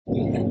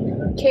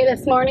Okay,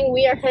 this morning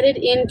we are headed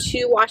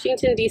into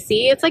Washington,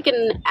 D.C. It's like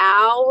an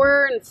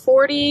hour and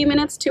 40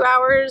 minutes, 2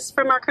 hours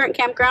from our current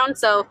campground,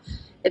 so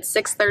it's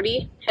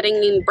 6:30, heading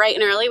in bright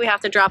and early. We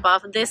have to drop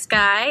off this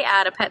guy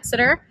at a pet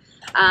sitter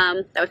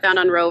that we found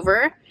on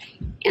Rover,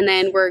 and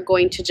then we're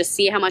going to just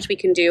see how much we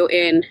can do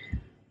in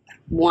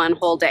one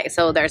whole day.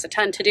 So there's a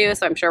ton to do,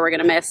 so I'm sure we're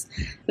gonna miss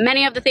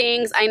many of the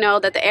things. I know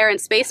that the Air and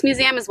Space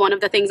Museum is one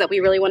of the things that we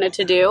really wanted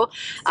to do,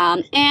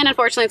 and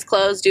unfortunately it's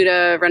closed due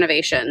to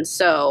renovation,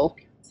 so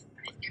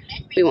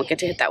we won't get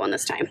to hit that one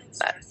this time,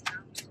 but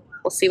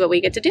we'll see what we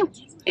get to do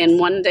in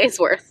one day's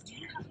worth.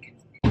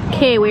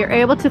 Okay, we were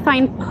able to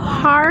find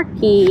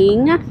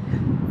parking.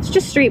 It's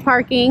just street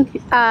parking.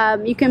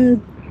 You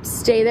can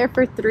stay there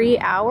for 3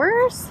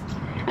 hours,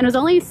 and it was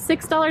only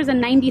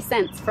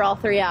 $6.90 for all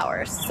 3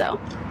 hours, so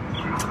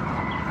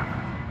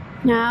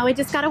now we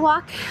just gotta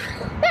walk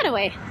that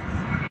away.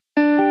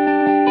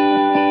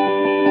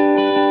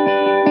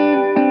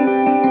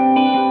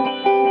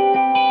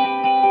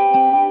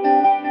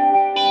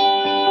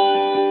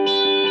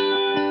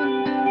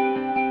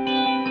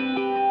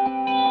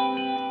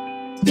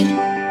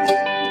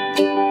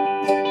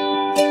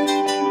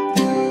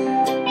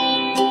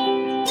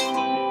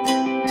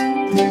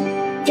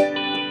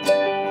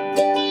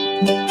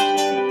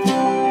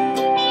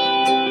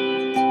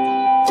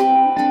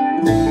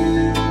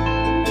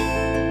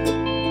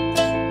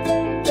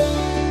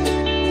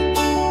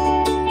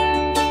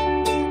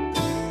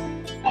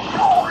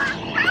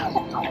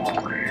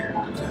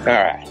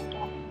 Alright,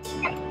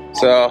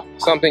 so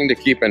something to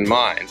keep in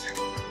mind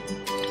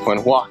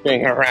when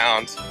walking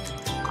around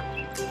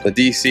the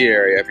DC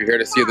area, if you're here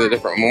to see the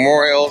different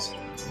memorials,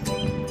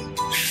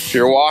 if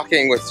you're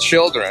walking with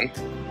children,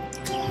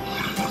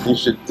 you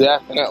should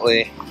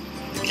definitely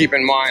keep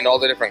in mind all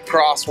the different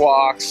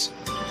crosswalks,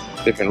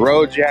 different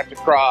roads you have to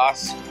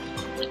cross.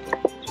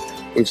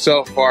 We've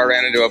so far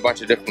ran into a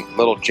bunch of different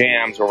little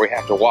jams where we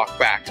have to walk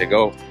back to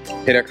go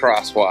hit a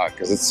crosswalk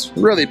because it's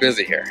really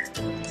busy here.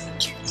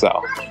 So,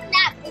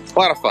 a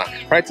lot of fun,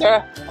 right,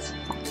 Sarah?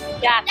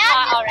 Yeah, it's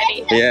hot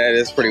already. Yeah, it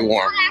is pretty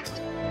warm.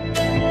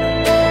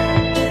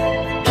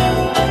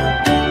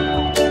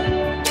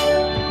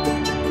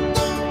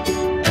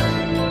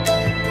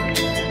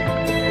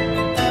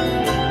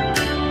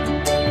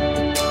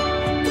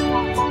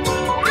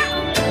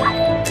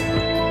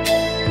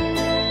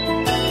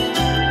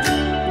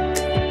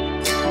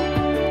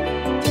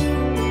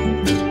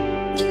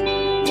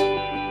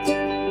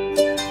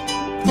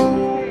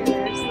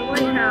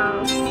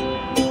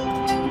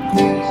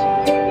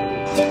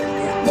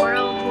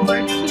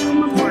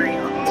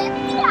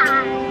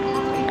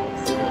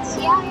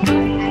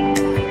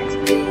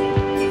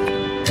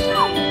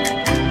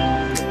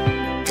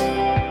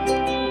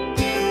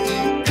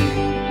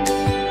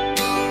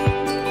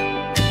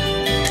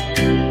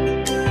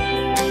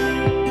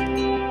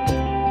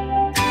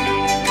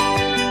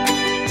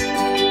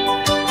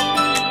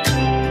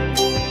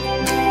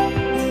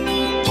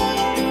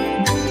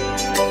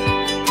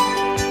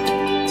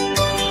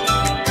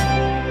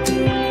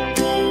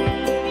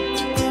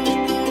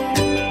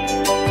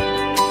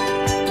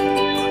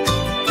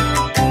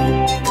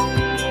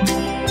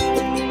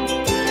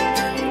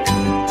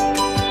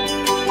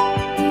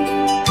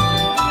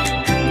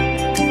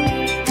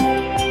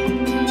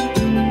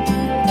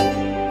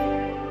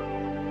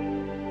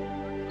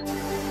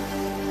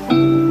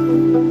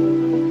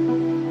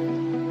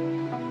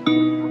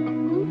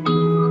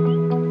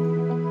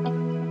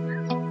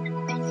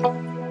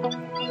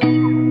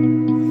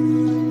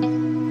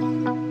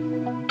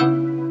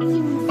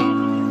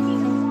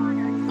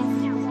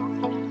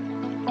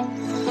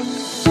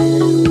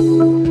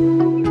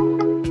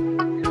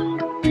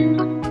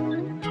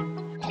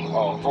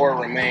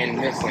 Four remain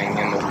missing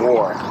in the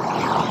war.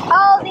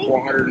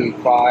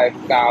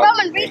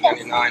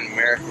 405,099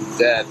 Americans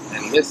dead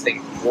and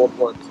missing from World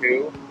War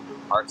II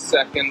are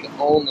second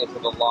only to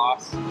the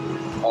loss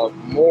of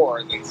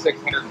more than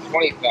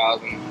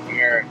 620,000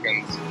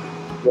 Americans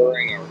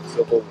during our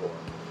Civil War.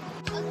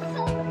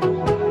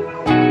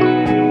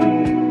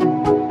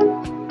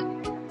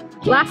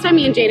 Last time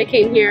me and Jada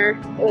came here,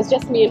 it was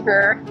just me and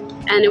her,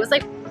 and it was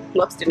like,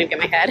 whoops, didn't get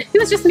my head. It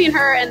was just me and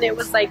her, and it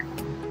was like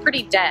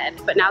pretty dead,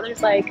 but now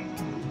there's like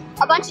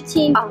a bunch of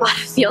teams. A lot of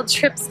field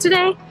trips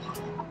today.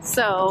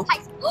 So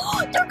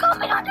oh, they're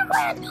coming on the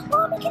land.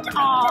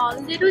 Oh,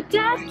 little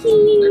duckies.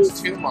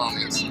 There's two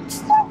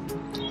mommies.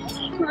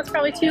 Well, that's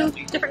probably two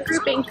different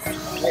groupings.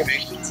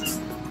 Maybe.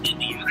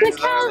 Look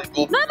how,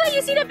 Bubba,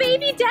 you see the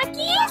baby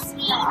duckies?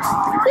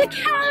 Look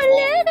how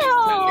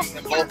little.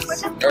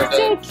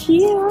 They're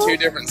cute. Two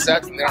different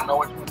sets, and they don't know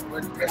which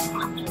one's which.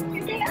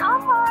 They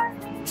are.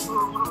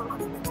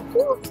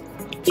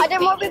 Are there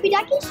more baby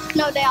duckies?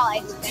 No, they all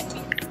exist.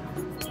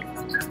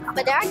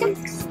 But there are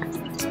ducks.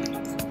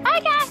 Hi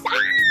guys!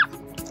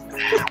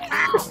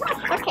 Ah!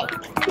 Okay.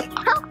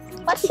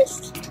 What's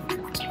this?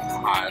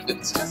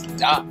 It's just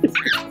duck.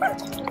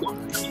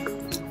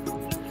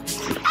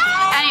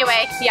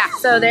 Anyway, yeah,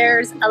 so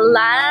there's a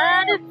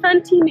lot of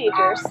fun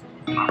teenagers.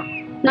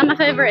 Not my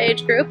favorite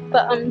age group,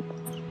 but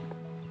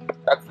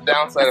That's the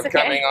downside That's of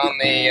coming on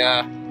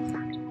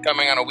the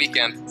coming on a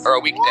weekend or a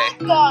weekday.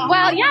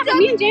 Well, yeah, but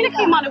me and Jada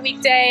came on a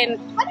weekday, and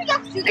I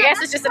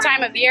guess it's just the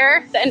time of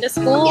year, the end of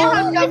school.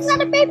 It's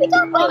not a baby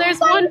duck. Oh, there's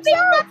one.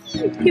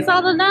 He's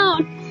all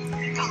alone.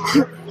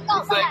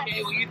 It's like,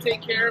 hey, will you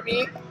take care of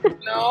me?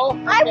 No?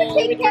 I will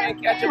Okay, take care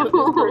of catch up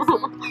with this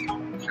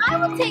person. I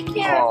will take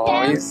care of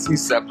Oh, him.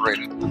 he's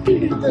separated.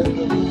 Baby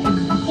ducky.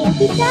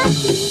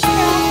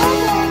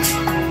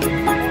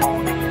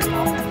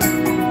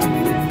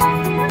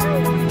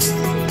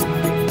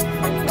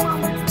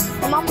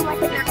 Mama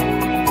like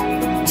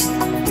it.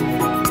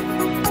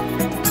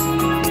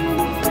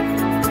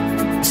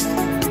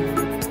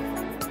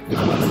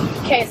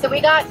 Okay, so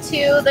we got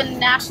to the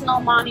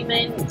National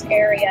Monument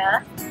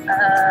area.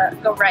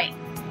 Go right.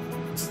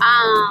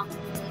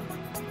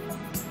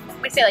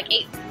 We say like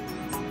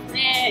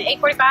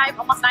 8:45,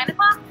 almost 9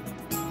 o'clock.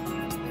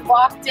 We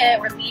walked it.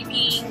 We're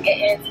leaving.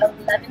 It is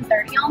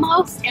 11:30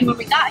 almost. And when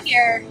we got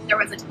here, there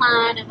was a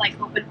ton of like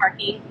open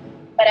parking.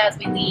 But as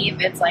we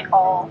leave, it's like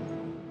all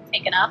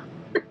taken up.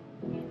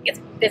 It gets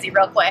busy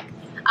real quick.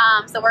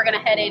 So we're gonna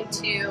head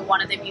into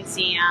one of the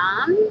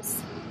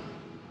museums.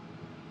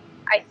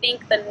 I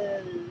think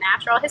the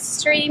Natural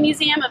History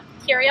Museum of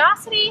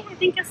Curiosity, I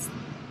think is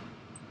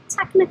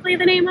technically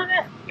the name of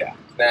it. Yeah,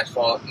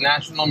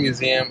 National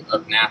Museum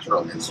of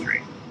Natural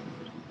History.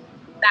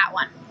 That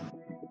one.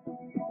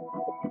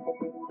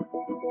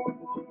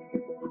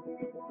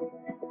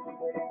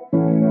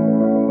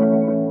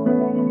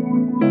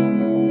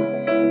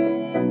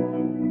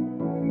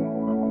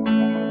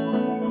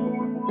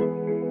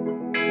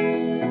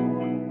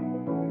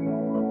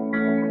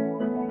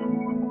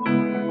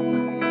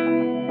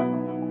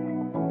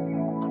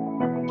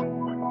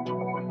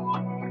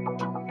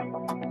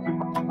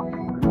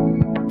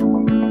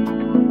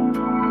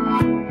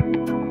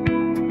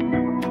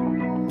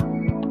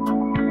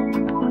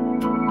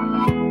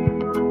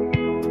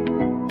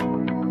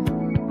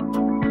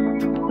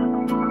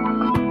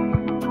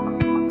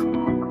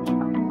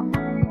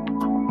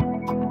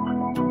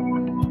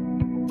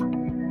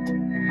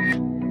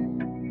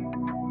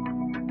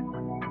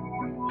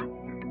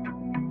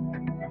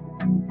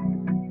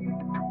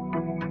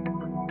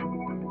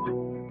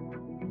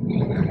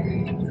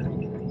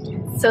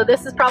 So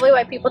this is probably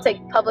why people take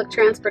public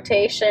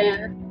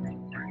transportation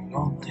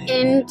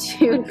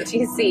into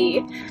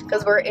DC,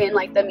 because we're in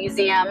like the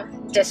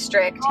museum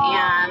district,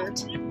 and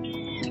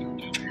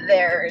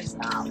there's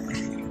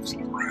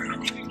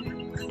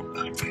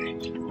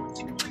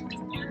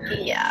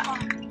yeah,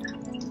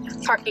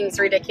 parking's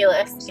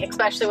ridiculous,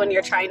 especially when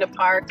you're trying to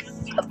park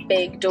a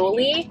big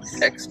dually.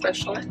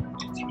 Especially?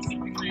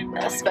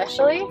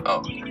 Especially?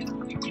 Oh.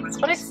 That's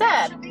what I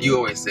said. You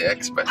always say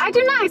especially. I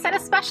do not. I said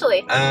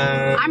especially.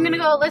 I'm gonna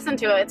go listen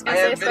to it. It's gonna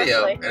say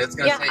video, especially. and it's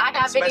gonna say I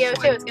have video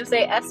especially. too. It's gonna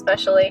say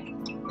especially.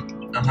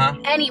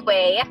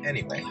 Anyway,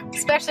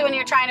 especially when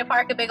you're trying to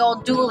park a big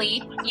old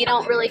dually, you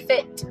don't really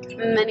fit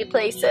many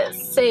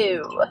places.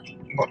 So.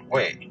 But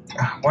wait,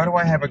 why do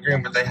I have a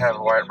green but they have a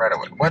white right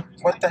away?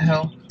 What the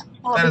hell?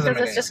 Well, That doesn't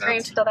because make it's just any green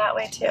sense. to go that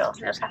way too.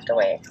 You just have to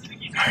wait.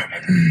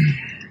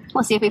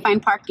 We'll see if we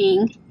find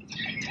parking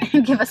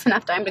and give us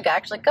enough time to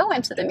actually go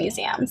into the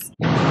museums.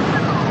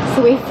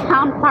 So we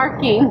found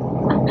parking.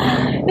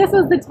 This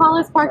was the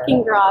tallest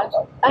parking garage.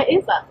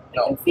 Is that?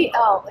 You can see.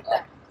 Oh, like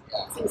that. So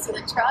you can see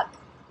the truck.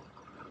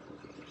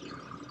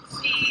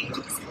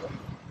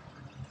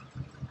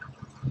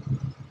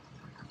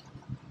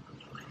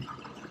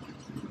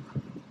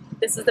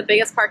 This is the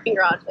biggest parking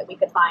garage that we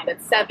could find.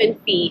 It's 7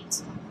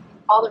 feet.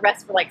 All the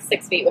rest were like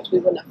 6 feet, which we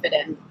wouldn't have fit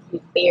in.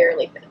 We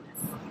barely fit in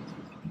this.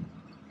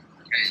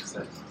 Okay,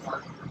 so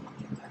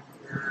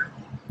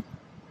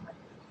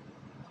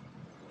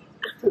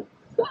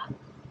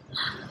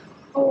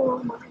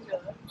Oh my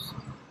gosh.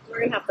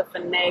 We're gonna have to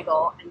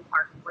finagle and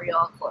park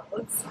real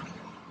close.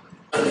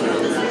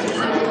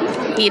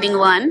 Eating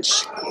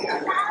lunch.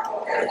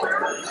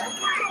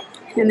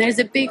 And there's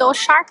a big old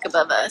shark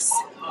above us.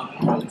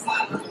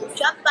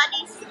 Jump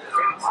buddies.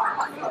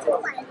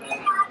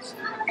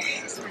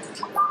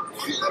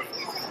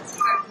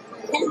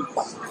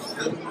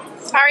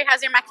 Sorry,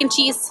 how's your mac and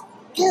cheese?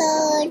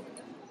 Good.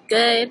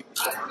 Good.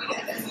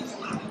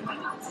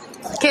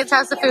 Kids,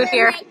 how's the food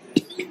here?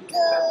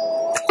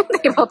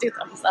 They will do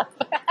thumbs up.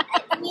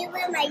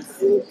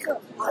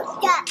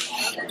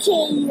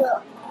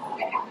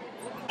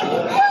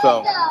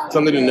 So,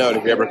 something to note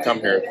if you ever come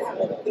here,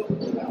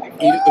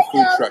 eat at the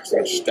food trucks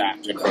that are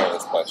stacked in front of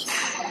this place.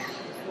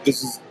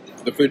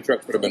 The food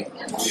trucks would have been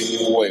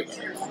way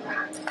better.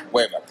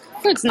 Way better.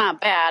 Food's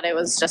not bad. It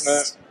was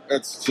just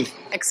It's just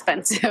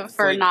expensive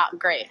for like- not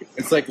great.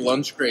 it's like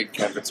lunch grade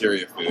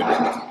cafeteria food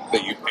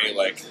that you pay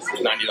like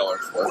 $90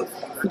 for,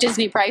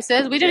 Disney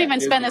prices. We didn't Yeah, even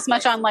spend Disney this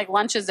much on like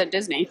lunches at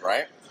Disney.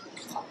 right?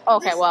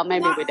 Okay, well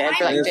maybe we did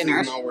for like This is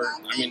dinners. nowhere.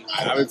 I mean,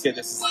 I would say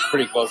this is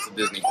pretty close to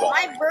Disney Plus.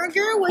 My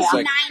burger was Yeah.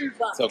 Like, $9.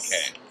 It's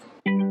okay.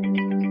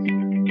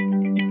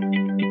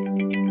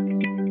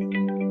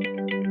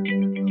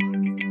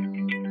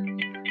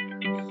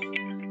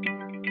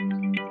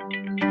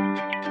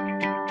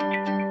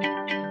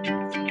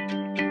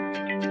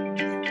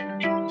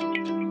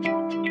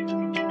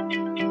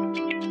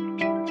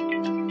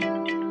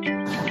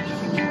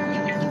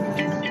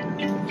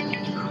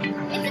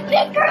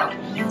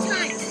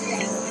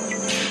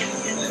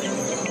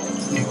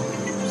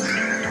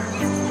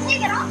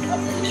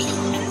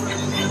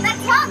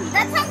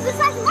 That tongue's the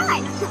size of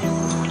mine.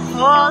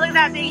 Oh, look at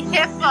that big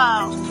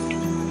hippo.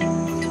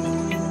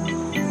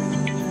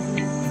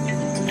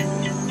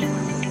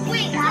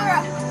 Wait,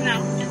 Sarah. No.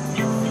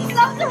 If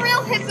that was a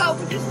real hippo,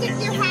 would you stick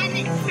your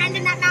hand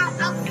in that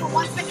mouth up for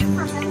 1 second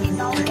for $15?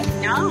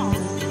 No.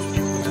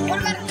 What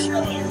about a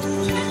trillion?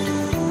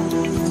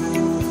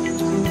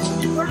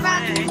 What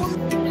about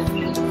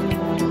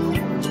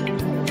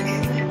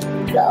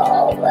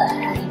no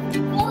way.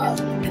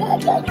 I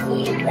can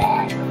see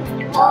that.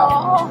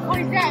 Oh, what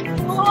is that?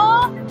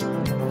 Oh.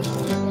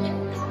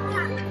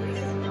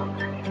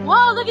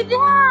 Whoa, look at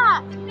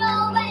that.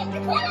 No way.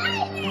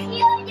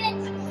 You get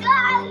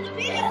the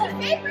biggest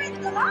paper in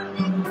the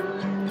longest.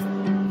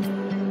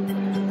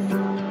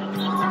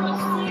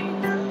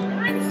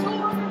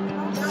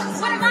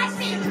 One of my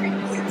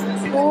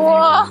favorites.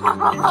 Whoa.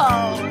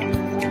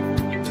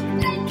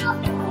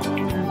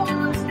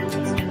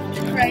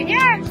 Right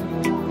here.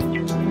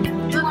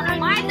 One of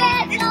my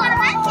favorites. It's one of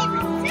my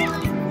favorites too.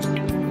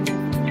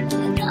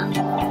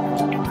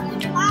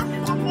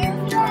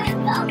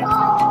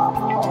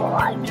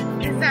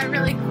 Is that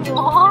really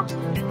cool?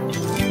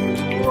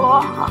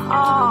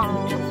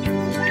 Whoa.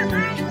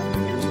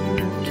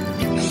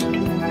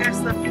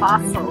 There's the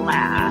fossil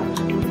lab.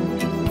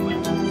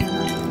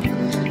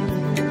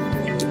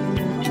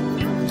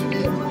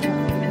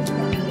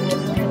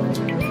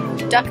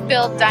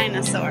 Duck-billed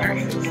dinosaur.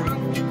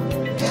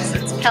 So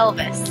it's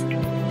pelvis.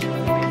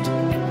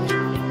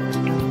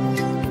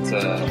 It's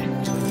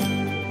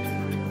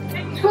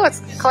Oh,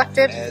 it's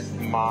collected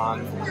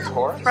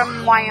Edmontosaurus.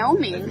 from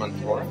Wyoming.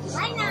 Edmontosaurus.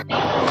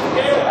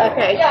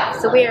 Okay,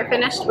 so we are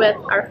finished with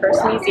our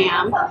first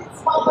museum,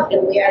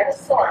 and we are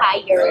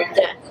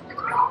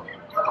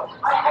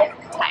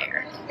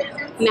tired.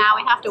 Now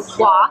we have to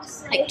walk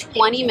like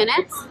 20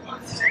 minutes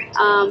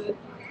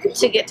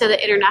to get to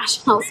the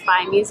International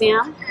Spy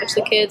Museum, which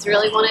the kids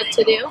really wanted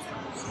to do.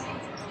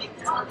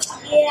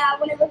 Yeah,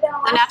 whenever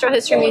The Natural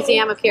History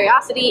Museum of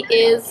Curiosity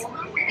is,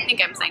 I think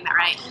I'm saying that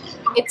right,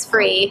 it's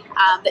free.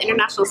 The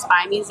International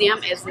Spy Museum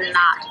is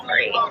not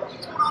free.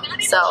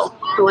 So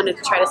we wanted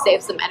to try to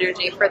save some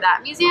energy for that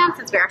museum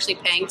since we're actually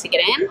paying to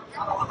get in.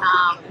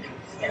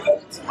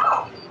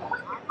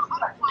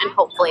 And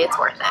hopefully it's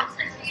worth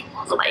it.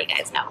 We'll let you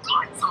guys know.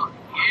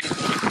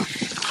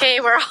 Okay,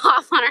 we're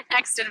off on our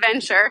next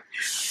adventure.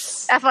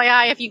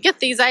 FYI, if you get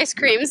these ice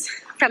creams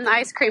from the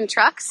ice cream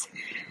trucks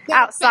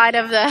outside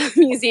of the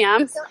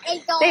museum, So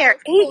 $8. they are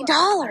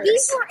 $8.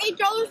 These were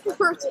 $8 per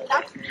person.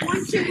 That's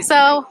 1, 2,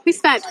 So we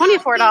spent $24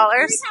 3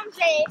 times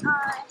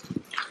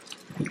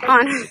 8.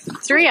 on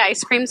 3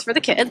 ice creams for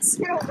the kids.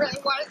 I don't really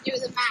want to do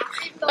the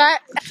math.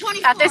 But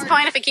at this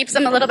point, if it keeps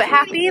them a little bit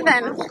happy,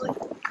 then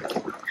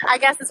I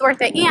guess it's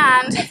worth it.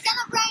 And It's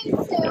gonna rain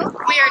soon.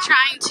 we are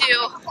trying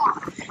to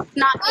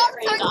not get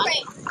rained on.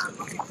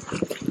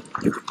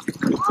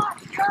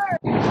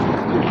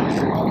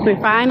 We're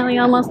finally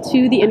almost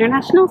to the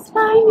International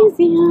Spy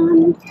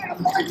Museum.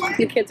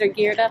 The kids are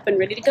geared up and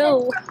ready to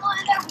go.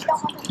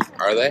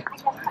 Are they?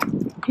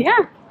 Yeah,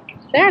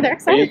 they're Are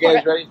excited you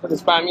guys for it. ready for the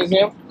Spy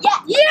Museum?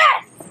 Yes!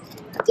 Yes!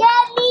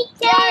 Get me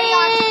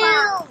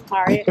down!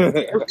 All right.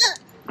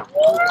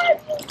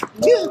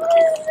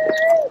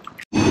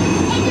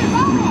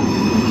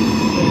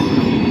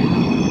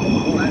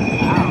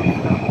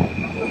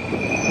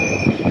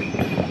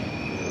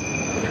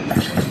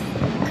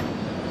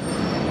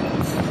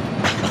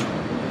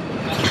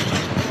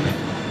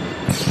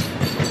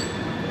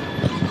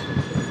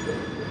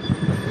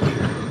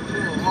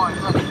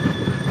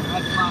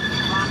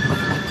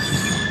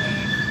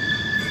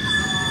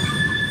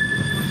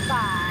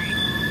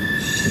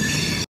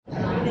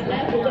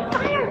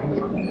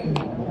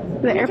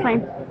 The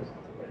airplane.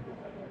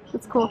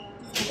 That's cool.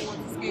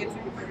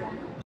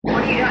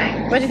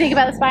 What do you think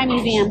about the Spy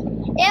Museum?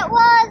 It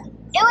was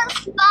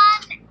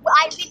fun.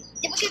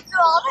 We did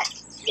through all of it.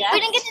 Yeah. We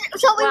didn't get to,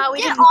 so we Well, we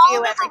did didn't all do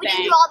of it, but we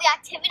didn't everything. do all the We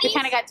activities.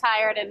 kind of got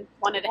tired and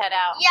wanted to head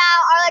out. Yeah,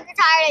 our legs are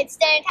tired. It's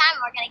dinner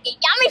time. We're gonna get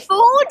yummy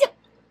food,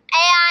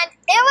 and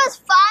it was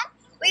fun.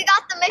 We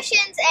got the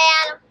missions,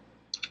 and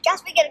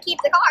guess we get to keep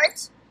the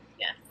cards.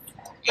 Yeah.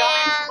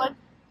 And What?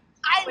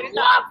 I What is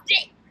loved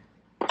it.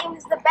 It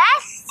was the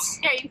best.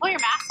 Here, you can pull your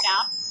mask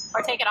down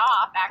or take it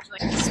off. Actually.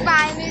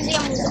 Spy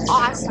Museum was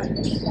awesome.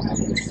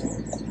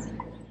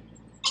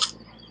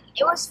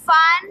 It was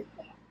fun.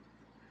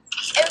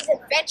 It was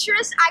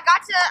adventurous. I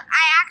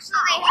actually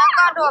hung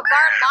on to a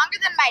barn longer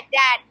than my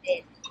dad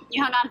did.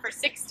 You hung on for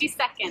 60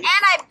 seconds. And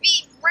I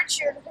beat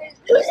Richard, who's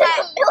in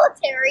the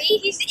military.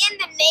 He's in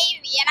the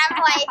Navy, and I'm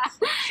like,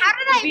 how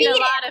did I You beat beat a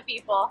him? lot of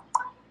people.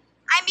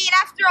 I mean,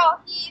 after all,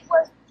 he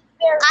was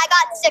very... I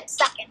got 6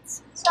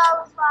 seconds. So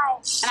I was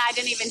like... And I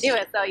didn't even do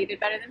it, so you did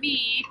better than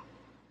me.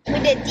 We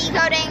did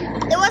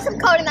decoding. There was some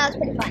coding that was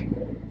pretty fun.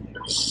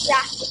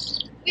 Yeah.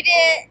 We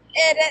did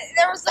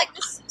there was like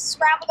this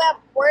scrambled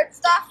up word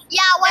stuff.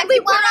 Yeah, when we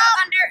went up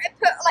under, it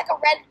put like a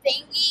red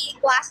thingy,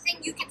 glass thing,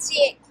 you could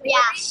see it clearly.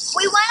 Yeah,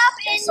 we went up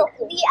in so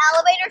cool. the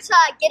elevator to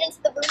get into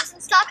the rooms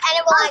and stuff, and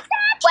it was like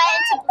went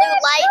into blue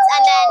lights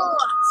and then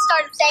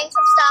started saying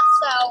some stuff.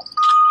 So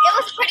it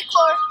was a pretty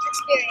cool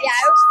experience. Yeah,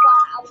 it was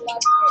fun. I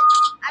loved it.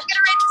 I'm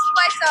gonna rate this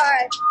place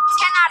a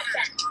 10 out of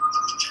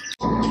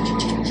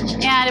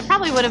 10. And it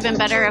probably would have been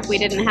better if we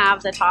didn't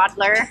have the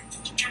toddler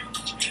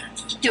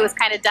who was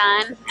kind of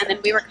done, and then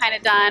we were kind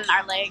of done.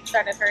 Our legs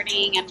started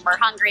hurting and we're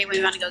hungry.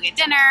 We want to go get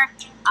dinner.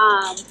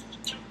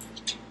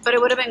 But it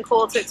would have been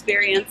cool to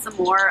experience some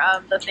more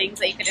of the things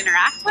that you could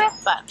interact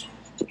with, but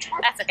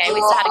that's okay.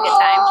 We still had a good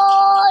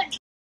time.